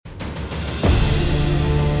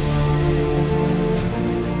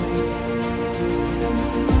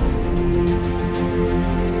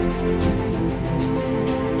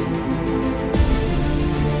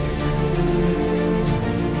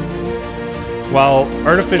While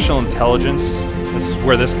artificial intelligence, this is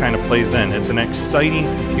where this kind of plays in, it's an exciting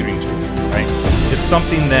computing tool, right? It's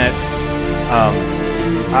something that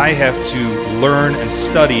I have to learn and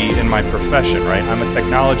study in my profession, right? I'm a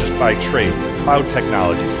technologist by trade, cloud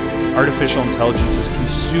technology. Artificial intelligence is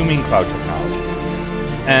consuming cloud technology.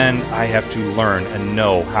 And I have to learn and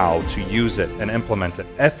know how to use it and implement it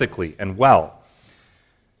ethically and well.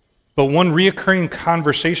 But one reoccurring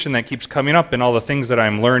conversation that keeps coming up in all the things that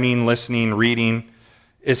I'm learning, listening, reading,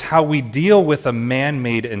 is how we deal with a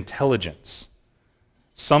man-made intelligence.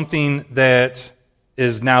 Something that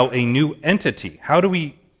is now a new entity. How do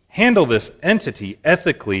we handle this entity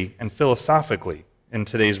ethically and philosophically in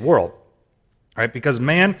today's world? Right? Because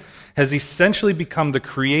man has essentially become the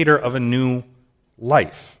creator of a new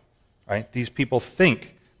life. Right? These people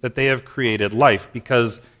think that they have created life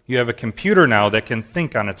because you have a computer now that can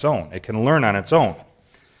think on its own. It can learn on its own.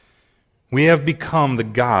 We have become the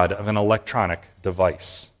god of an electronic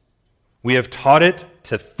device. We have taught it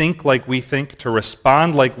to think like we think, to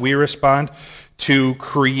respond like we respond, to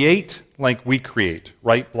create like we create,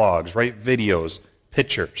 write blogs, write videos,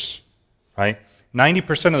 pictures, right?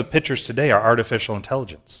 90% of the pictures today are artificial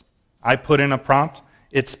intelligence. I put in a prompt,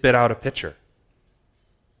 it spit out a picture,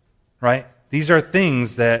 right? These are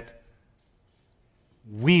things that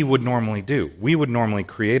we would normally do. We would normally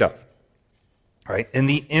create up. Right? In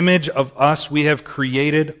the image of us, we have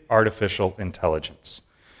created artificial intelligence.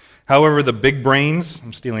 However, the big brains,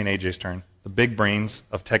 I'm stealing AJ's turn, the big brains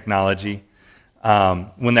of technology,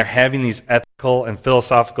 when they're having these ethical and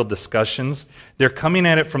philosophical discussions, they're coming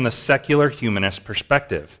at it from the secular humanist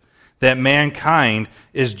perspective, that mankind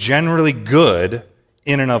is generally good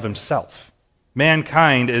in and of himself.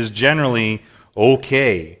 Mankind is generally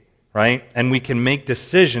okay, right? And we can make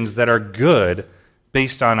decisions that are good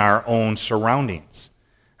based on our own surroundings.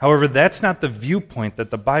 However, that's not the viewpoint that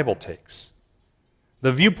the Bible takes.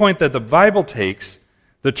 The viewpoint that the Bible takes,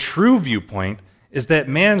 the true viewpoint, is that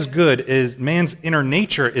man's inner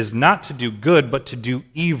nature is not to do good, but to do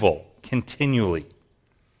evil continually.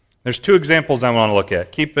 There's two examples I want to look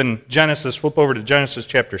at. Keep in Genesis, flip over to Genesis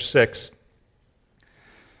chapter 6.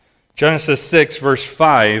 Genesis 6, verse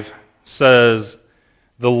 5 says,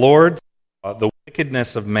 "The Lord saw the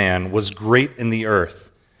wickedness of man was great in the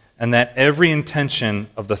earth, and that every intention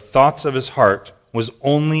of the thoughts of his heart was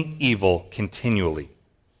only evil continually."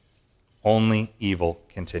 Only evil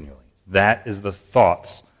continually. That is the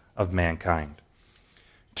thoughts of mankind.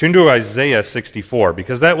 Turn to Isaiah 64,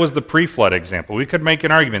 because that was the pre-flood example. We could make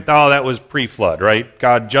an argument, that was pre-flood, right?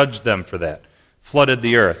 God judged them for that. Flooded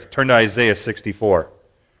the earth. Turn to Isaiah 64.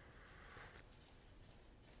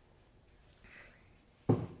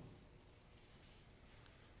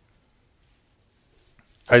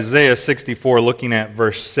 Isaiah 64, looking at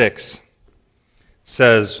verse 6,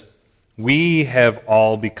 says, "We have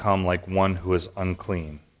all become like one who is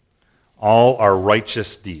unclean. All our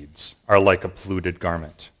righteous deeds are like a polluted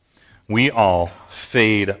garment. We all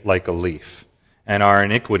fade like a leaf, and our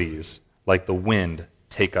iniquities, like the wind,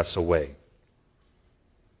 take us away."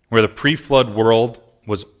 Where the pre-flood world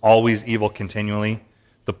was always evil continually,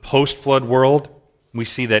 the post-flood world, we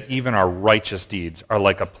see that even our righteous deeds are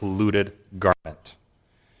like a polluted garment.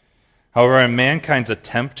 However, in mankind's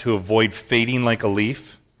attempt to avoid fading like a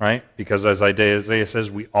leaf, right? Because as Isaiah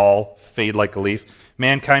says, we all fade like a leaf.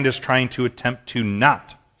 Mankind is trying to attempt to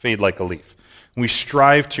not fade like a leaf. We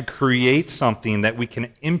strive to create something that we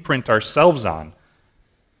can imprint ourselves on.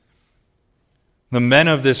 The men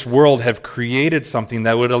of this world have created something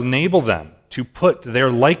that would enable them to put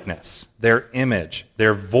their likeness, their image,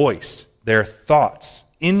 their voice, their thoughts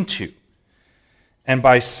into. And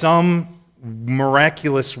by some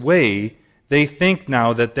miraculous way, they think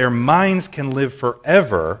now that their minds can live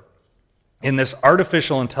forever in this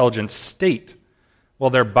artificial intelligence state while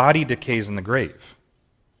their body decays in the grave.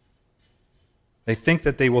 They think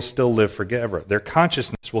that they will still live forever. Their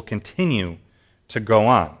consciousness will continue to go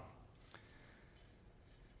on.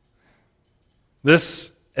 This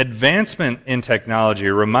advancement in technology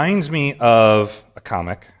reminds me of a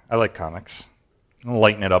comic. I like comics. I'll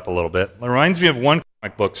lighten it up a little bit. It reminds me of one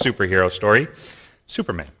comic book superhero story,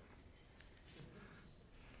 Superman.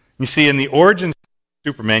 You see, in the origins of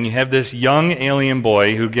Superman, you have this young alien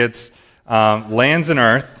boy who lands on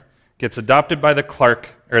Earth, gets adopted by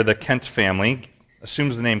the Kent family,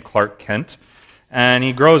 assumes the name Clark Kent, and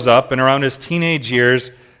he grows up, and around his teenage years,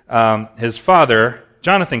 his father,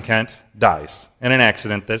 Jonathan Kent, dies in an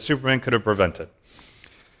accident that Superman could have prevented.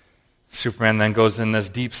 Superman then goes in this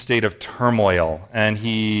deep state of turmoil, and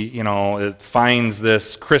he, finds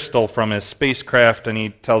this crystal from his spacecraft, and he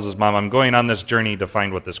tells his mom, "I'm going on this journey to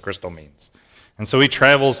find what this crystal means." And so he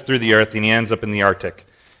travels through the earth and he ends up in the Arctic.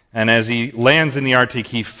 And as he lands in the Arctic,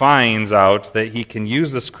 he finds out that he can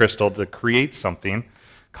use this crystal to create something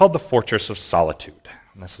called the Fortress of Solitude.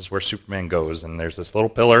 And this is where Superman goes. And there's this little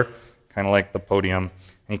pillar, kind of like the podium, and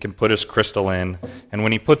he can put his crystal in. And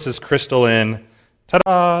when he puts his crystal in,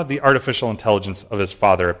 ta-da, the artificial intelligence of his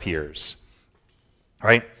father appears.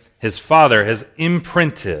 Right? His father has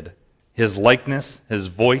imprinted his likeness, his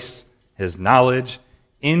voice, his knowledge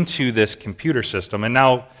into this computer system. And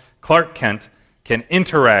now Clark Kent can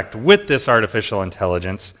interact with this artificial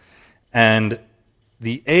intelligence, and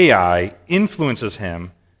the AI influences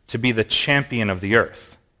him to be the champion of the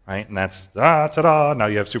earth, right? And that's, ta-da, now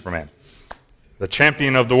you have Superman, the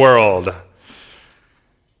champion of the world.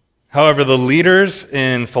 However, the leaders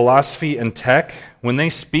in philosophy and tech, when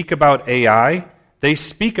they speak about AI, they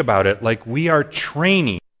speak about it like we are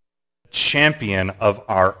training the champion of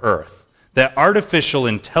our earth. That artificial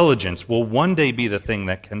intelligence will one day be the thing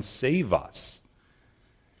that can save us.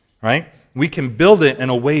 Right? We can build it in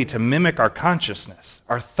a way to mimic our consciousness,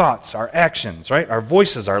 our thoughts, our actions, right? Our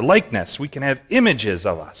voices, our likeness. We can have images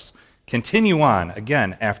of us. Continue on,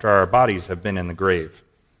 again, after our bodies have been in the grave.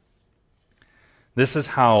 This is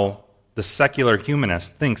how the secular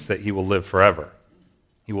humanist thinks that he will live forever.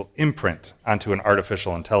 He will imprint onto an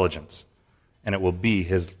artificial intelligence, and it will be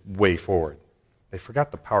his way forward. They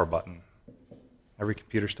forgot the power button. Every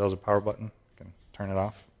computer still has a power button. You can turn it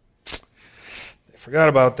off. Forgot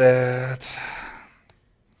about that.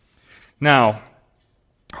 Now,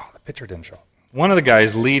 the picture didn't show up. One of the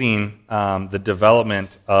guys leading the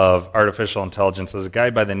development of artificial intelligence is a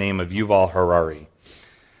guy by the name of Yuval Harari.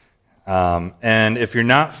 And if you're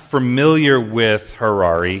not familiar with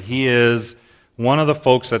Harari, he is one of the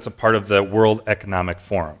folks that's a part of the World Economic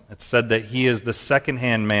Forum. It's said that he is the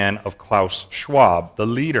second-hand man of Klaus Schwab, the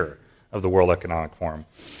leader of the World Economic Forum.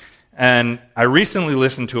 And I recently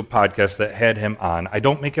listened to a podcast that had him on. I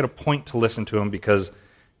don't make it a point to listen to him because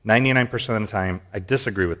 99% of the time I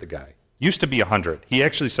disagree with the guy. Used to be 100. He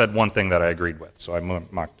actually said one thing that I agreed with, so I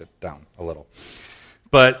marked it down a little.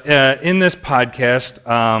 But in this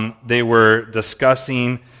podcast, they were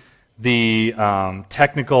discussing the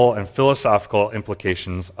technical and philosophical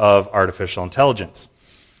implications of artificial intelligence.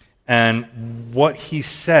 And what he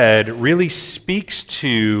said really speaks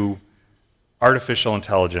to artificial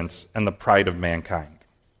intelligence and the pride of mankind.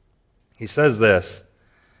 He says this.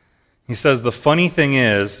 He says, the funny thing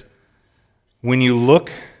is, when you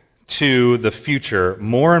look to the future,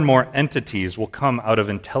 more and more entities will come out of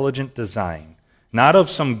intelligent design, not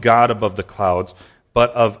of some god above the clouds,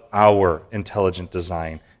 but of our intelligent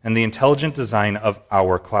design, and the intelligent design of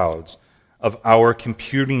our clouds, of our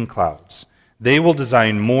computing clouds. They will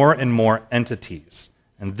design more and more entities,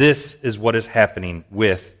 and this is what is happening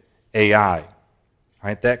with AI.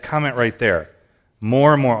 Right, that comment right there.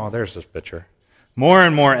 More and more, oh, there's this picture. More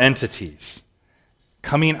and more entities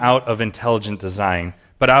coming out of intelligent design,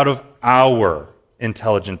 but out of our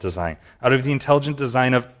intelligent design, out of the intelligent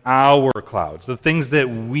design of our clouds, the things that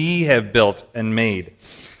we have built and made.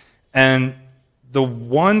 And the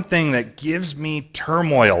one thing that gives me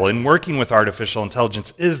turmoil in working with artificial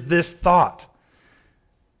intelligence is this thought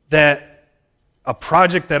that a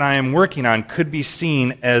project that I am working on could be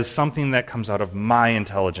seen as something that comes out of my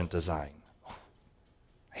intelligent design.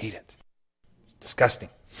 I hate it. It's disgusting.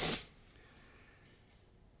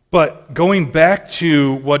 But going back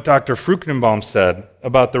to what Dr. Fruchtenbaum said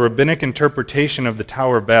about the rabbinic interpretation of the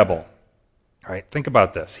Tower of Babel, all right, think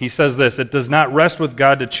about this. He says this, it does not rest with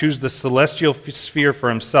God to choose the celestial sphere for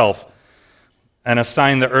himself and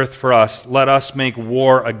assign the earth for us. Let us make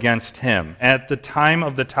war against him. At the time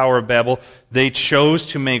of the Tower of Babel, they chose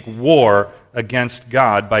to make war against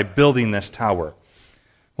God by building this tower.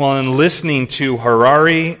 Well, in listening to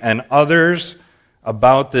Harari and others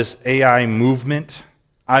about this AI movement,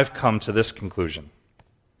 I've come to this conclusion.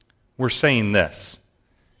 We're saying this.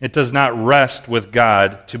 It does not rest with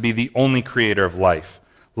God to be the only creator of life.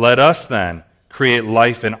 Let us then create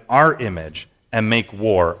life in our image and make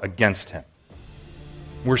war against him.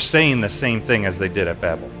 We're saying the same thing as they did at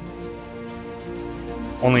Babel.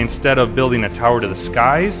 Only instead of building a tower to the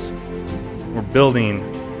skies, we're building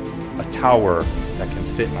a tower that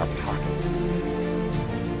can fit in our pocket.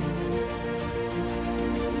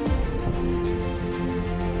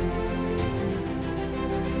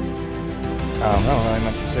 No, I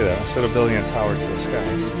meant to say that. Instead of building a tower to the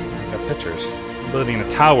skies, we got pictures. We're building a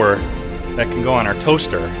tower that can go on our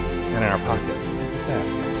toaster and in our pocket. Look at that.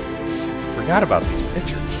 Forgot about these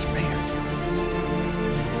pictures, man.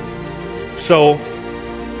 So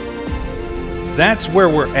that's where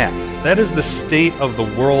we're at. That is the state of the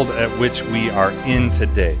world at which we are in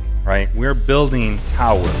today, right? right? We're building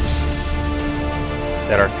towers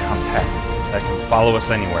that are compact, that can follow us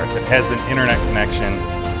anywhere. If it has an internet connection,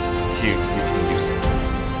 you